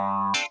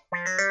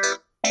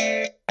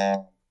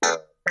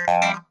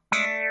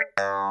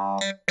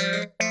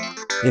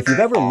If you've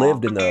ever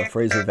lived in the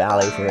Fraser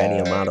Valley for any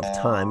amount of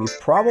time, you've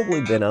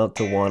probably been out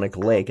to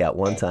Wannock Lake at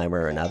one time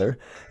or another.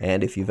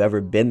 And if you've ever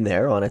been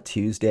there on a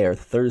Tuesday or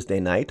Thursday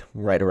night,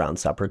 right around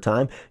supper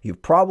time,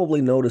 you've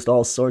probably noticed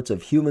all sorts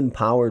of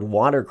human-powered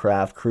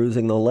watercraft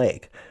cruising the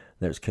lake.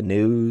 There's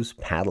canoes,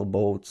 paddle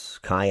boats,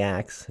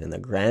 kayaks, and the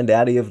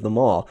granddaddy of them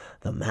all,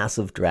 the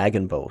massive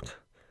dragon boat.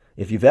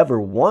 If you've ever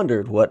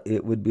wondered what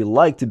it would be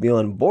like to be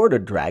on board a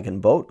dragon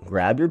boat,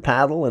 grab your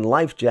paddle and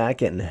life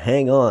jacket and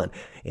hang on.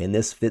 In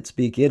this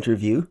FitSpeak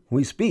interview,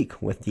 we speak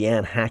with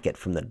Deanne Hackett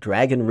from the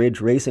Dragon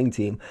Ridge Racing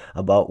Team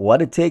about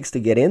what it takes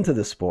to get into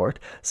the sport,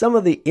 some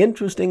of the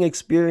interesting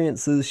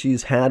experiences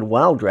she's had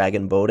while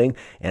dragon boating,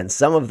 and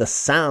some of the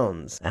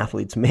sounds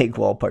athletes make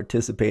while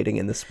participating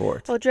in the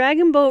sport. Well,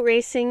 dragon boat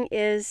racing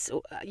is,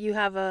 you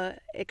have a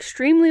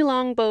extremely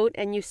long boat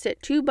and you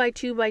sit 2 by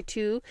 2 by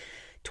 2,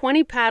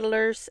 20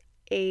 paddlers,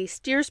 a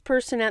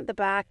steersperson at the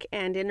back,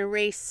 and in a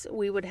race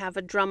we would have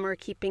a drummer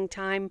keeping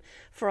time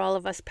for all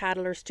of us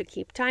paddlers to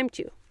keep time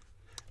to.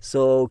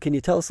 So can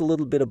you tell us a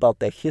little bit about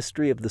the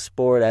history of the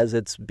sport as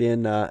it's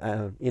been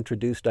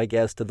introduced, I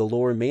guess, to the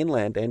lower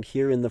mainland and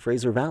here in the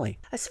Fraser Valley?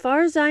 As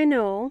far as I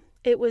know,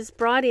 it was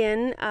brought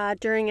in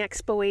during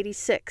Expo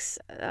 86.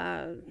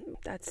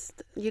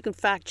 You can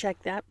fact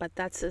check that, but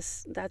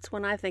that's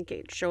when I think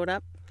it showed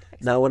up.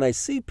 Now, when I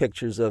see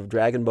pictures of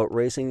dragon boat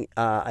racing,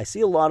 I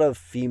see a lot of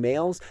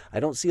females. I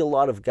don't see a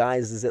lot of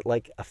guys. Is it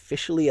like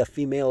officially a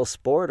female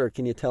sport, or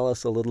can you tell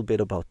us a little bit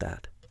about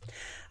that?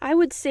 I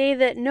would say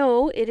that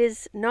no, it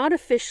is not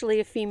officially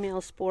a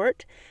female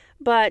sport,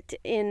 but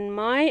in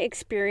my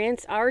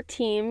experience, our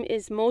team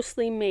is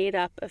mostly made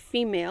up of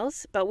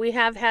females, but we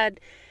have had,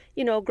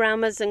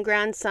 grandmas and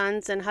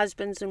grandsons and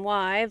husbands and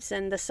wives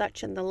and the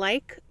such and the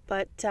like.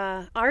 But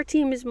our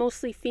team is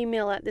mostly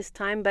female at this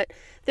time, but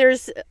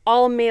there's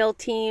all male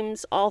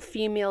teams, all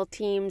female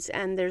teams,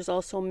 and there's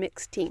also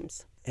mixed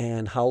teams.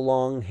 And how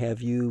long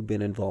have you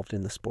been involved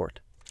in the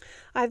sport?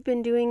 I've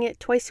been doing it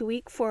twice a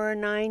week for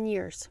 9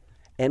 years.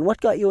 And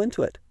what got you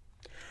into it?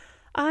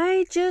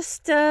 I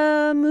just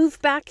moved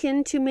back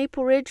into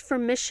Maple Ridge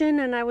from Mission,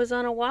 and I was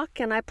on a walk,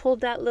 and I pulled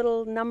that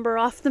little number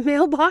off the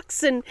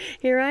mailbox, and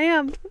here I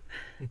am.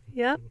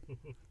 Yep.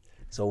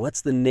 So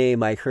what's the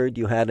name? I heard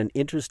you had an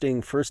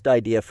interesting first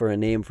idea for a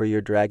name for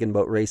your dragon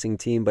boat racing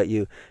team, but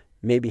you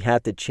maybe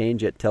had to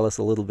change it. Tell us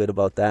a little bit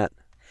about that.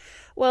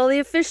 Well, the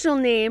official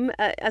name,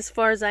 as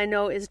far as I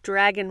know, is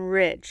Dragon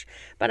Ridge.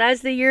 But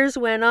as the years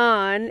went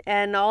on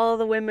and all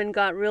the women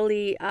got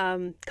really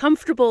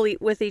comfortable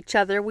with each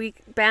other, we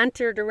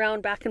bantered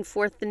around back and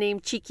forth the name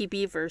Cheeky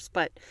Beavers,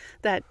 but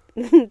that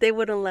they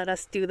wouldn't let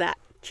us do that.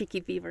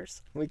 Cheeky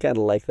Beavers. We kind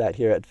of like that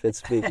here at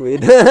FitSpeak.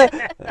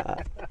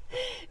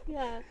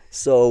 Yeah.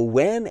 So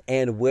when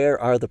and where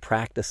are the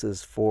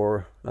practices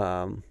for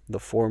the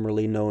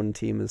formerly known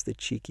team as the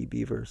Cheeky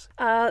Beavers?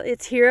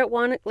 It's here at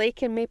Wannock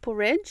Lake in Maple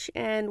Ridge,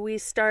 and we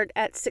start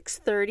at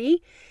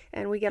 6:30,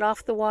 and we get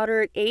off the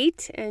water at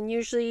 8, and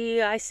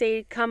usually I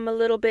say come a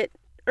little bit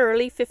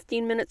early,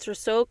 15 minutes or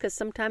so, because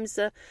sometimes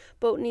the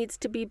boat needs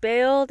to be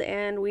bailed,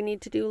 and we need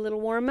to do a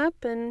little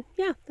warm-up, and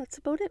yeah, that's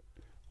about it.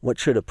 What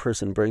should a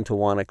person bring to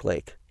Wannock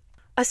Lake?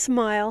 A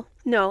smile.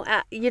 No,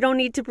 you don't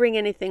need to bring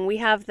anything. We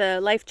have the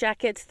life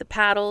jackets, the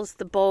paddles,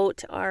 the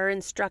boat, our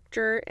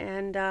instructor,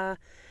 and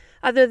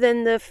other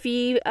than the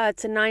fee,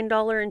 it's a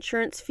 $9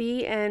 insurance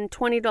fee and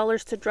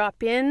 $20 to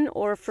drop in,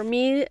 or for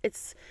me,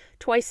 it's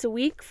twice a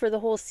week for the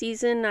whole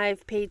season.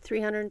 I've paid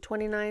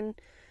 $329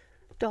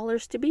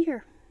 to be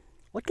here.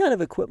 What kind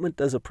of equipment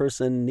does a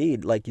person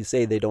need? Like you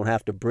say, they don't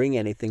have to bring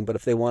anything, but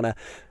if they want to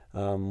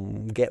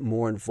get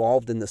more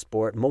involved in the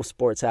sport, most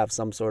sports have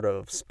some sort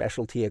of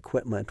specialty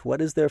equipment.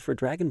 What is there for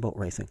dragon boat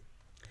racing?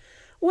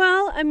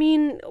 Well, I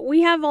mean,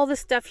 we have all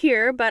this stuff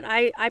here, but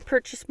I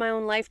purchased my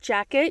own life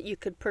jacket. You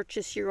could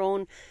purchase your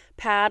own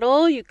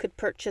paddle. You could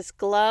purchase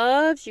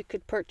gloves. You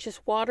could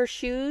purchase water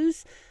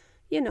shoes.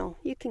 You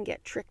can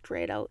get tricked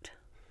right out.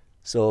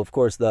 So, of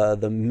course,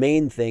 the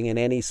main thing in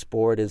any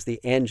sport is the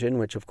engine,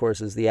 which, of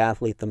course, is the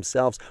athlete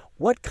themselves.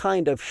 What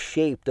kind of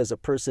shape does a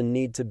person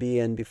need to be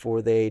in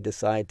before they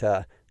decide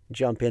to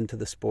jump into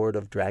the sport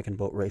of dragon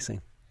boat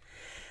racing?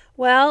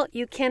 Well,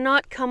 you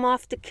cannot come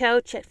off the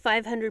couch at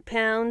 500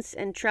 pounds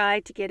and try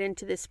to get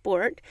into this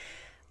sport.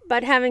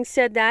 But having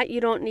said that,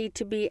 you don't need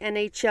to be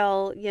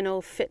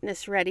NHL,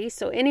 fitness ready.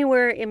 So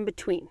anywhere in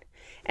between.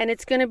 And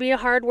it's going to be a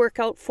hard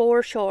workout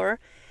for sure.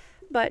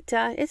 But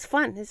it's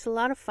fun. It's a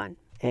lot of fun.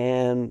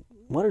 And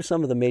what are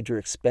some of the major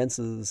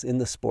expenses in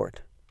the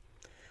sport?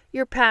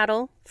 Your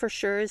paddle, for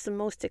sure, is the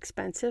most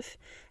expensive.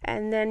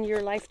 And then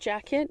your life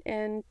jacket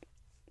and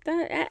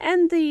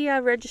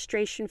the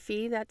registration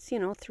fee. That's,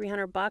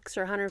 $300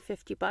 or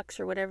 $150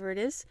 or whatever it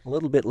is. A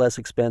little bit less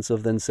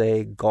expensive than,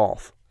 say,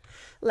 golf.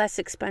 Less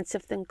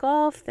expensive than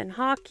golf, than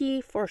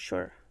hockey, for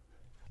sure.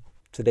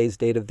 Today's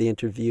date of the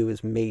interview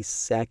is May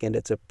 2nd.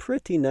 It's a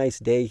pretty nice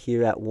day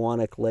here at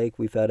Wannock Lake.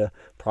 We've had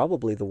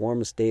probably the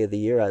warmest day of the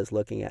year. I was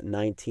looking at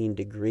 19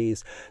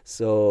 degrees.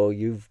 So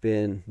you've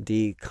been,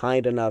 Dee,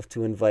 kind enough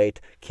to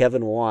invite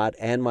Kevin Watt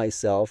and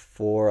myself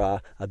for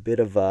a bit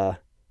of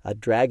a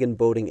dragon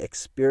boating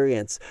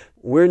experience.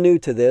 We're new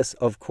to this,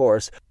 of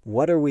course.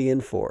 What are we in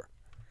for?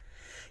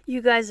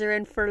 You guys are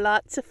in for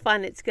lots of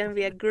fun. It's going to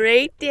be a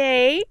great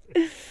day.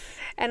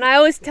 And I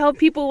always tell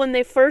people when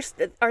they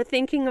first are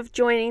thinking of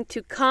joining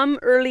to come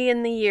early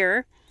in the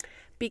year,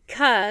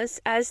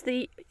 because as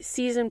the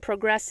season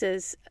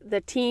progresses, the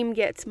team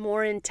gets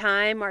more in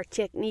time, our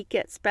technique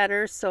gets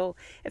better. So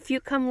if you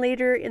come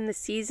later in the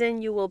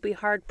season, you will be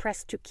hard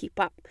pressed to keep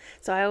up.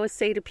 So I always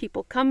say to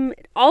people,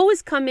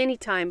 always come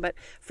anytime, but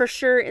for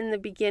sure in the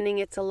beginning,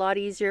 it's a lot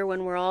easier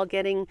when we're all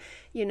getting,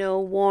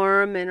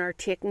 warm and our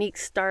technique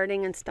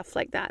starting and stuff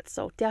like that.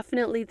 So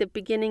definitely the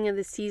beginning of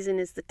the season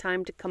is the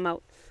time to come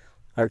out.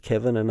 Are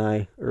Kevin and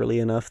I early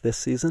enough this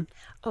season?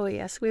 Oh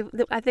yes,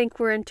 I think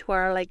we're into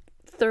our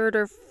third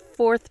or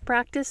fourth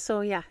practice, so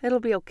yeah, it'll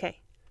be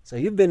okay. So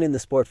you've been in the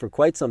sport for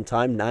quite some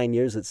time, 9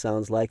 years it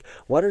sounds like.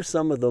 What are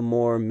some of the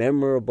more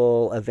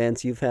memorable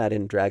events you've had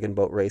in dragon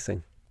boat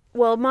racing?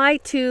 Well, my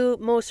two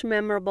most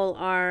memorable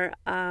are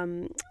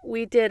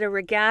we did a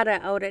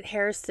regatta out at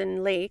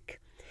Harrison Lake.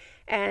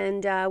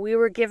 And we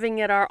were giving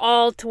it our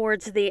all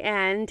towards the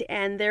end,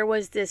 and there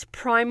was this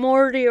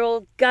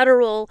primordial,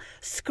 guttural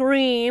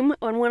scream.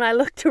 And when I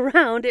looked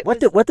around, What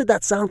did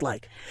that sound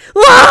like?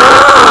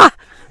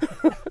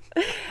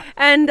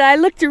 And I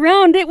looked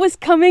around; it was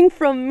coming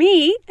from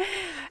me,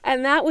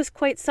 and that was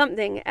quite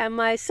something. And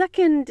my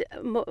second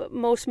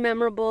most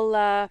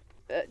memorable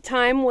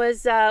time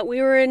was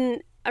we were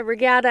in a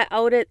regatta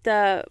out at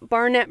the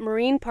Barnett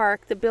Marine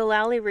Park, the Bill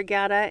Alley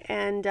Regatta,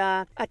 and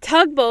a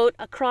tugboat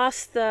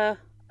across the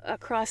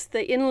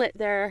inlet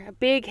there, a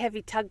big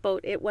heavy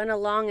tugboat. It went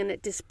along and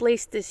it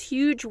displaced this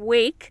huge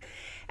wake,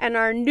 and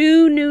our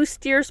new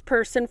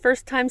steersperson,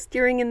 first time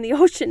steering in the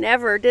ocean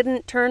ever,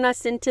 didn't turn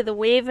us into the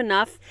wave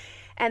enough,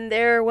 and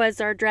there was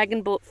our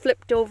dragon boat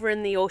flipped over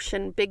in the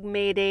ocean. Big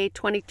mayday,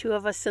 22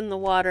 of us in the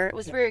water. It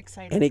was very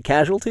exciting. Any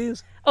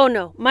casualties? Oh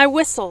no, my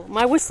whistle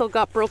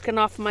got broken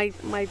off my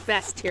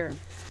vest here.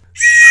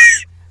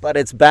 But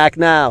it's back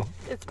now.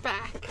 It's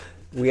back.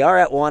 We are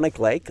at Wannock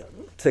Lake.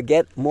 To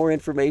get more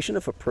information,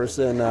 if a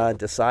person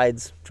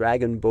decides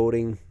dragon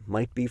boating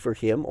might be for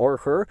him or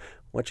her,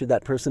 what should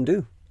that person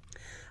do?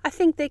 I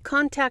think they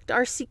contact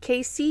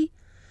rckc.com,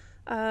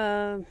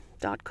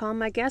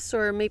 I guess,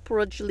 or Maple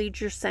Ridge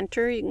Leisure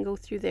Center. You can go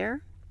through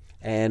there.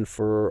 And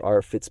for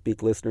our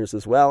FitSpeak listeners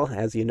as well,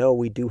 as you know,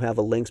 we do have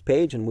a links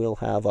page, and we'll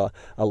have a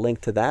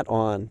link to that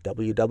on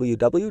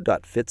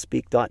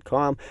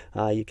www.fitspeak.com.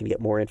 You can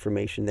get more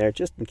information there,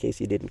 just in case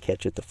you didn't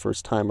catch it the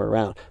first time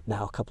around.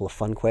 Now, a couple of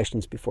fun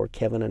questions before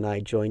Kevin and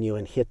I join you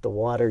and hit the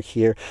water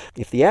here.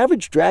 If the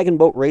average dragon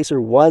boat racer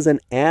was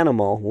an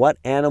animal, what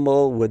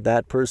animal would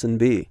that person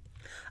be?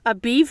 A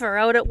beaver.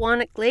 Out at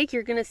Wannock Lake,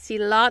 you're going to see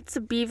lots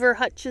of beaver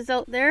hutches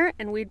out there,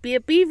 and we'd be a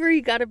beaver.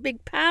 You got a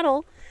big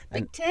paddle,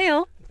 big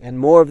tail. And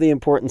more of the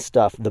important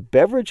stuff, the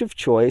beverage of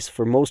choice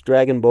for most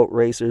dragon boat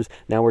racers.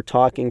 Now we're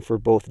talking for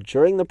both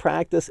during the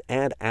practice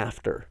and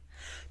after.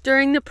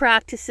 During the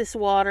practice, it's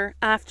water.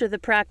 After the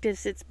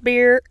practice, it's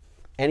beer.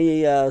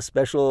 Any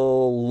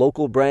special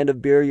local brand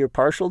of beer you're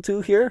partial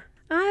to here?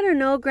 I don't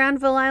know,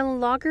 Granville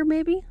Island Lager,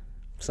 maybe?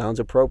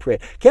 Sounds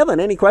appropriate. Kevin,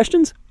 any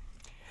questions?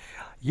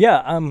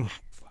 Yeah,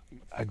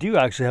 I do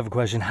actually have a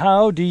question.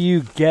 How do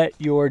you get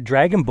your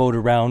dragon boat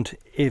around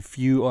if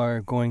you are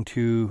going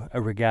to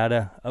a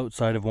regatta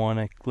outside of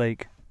Wannock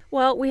Lake?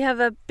 Well, we have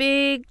a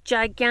big,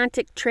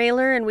 gigantic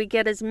trailer, and we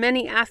get as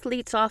many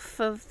athletes off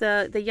of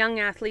the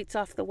young athletes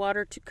off the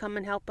water to come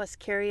and help us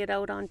carry it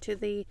out onto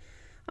the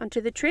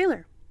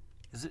trailer.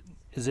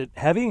 Is it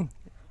heavy?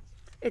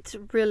 It's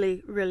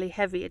really, really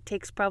heavy. It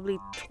takes probably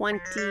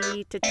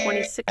 20 to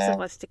 26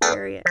 of us to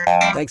carry it.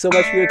 Thanks so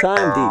much for your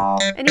time, Dee.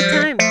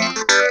 Anytime.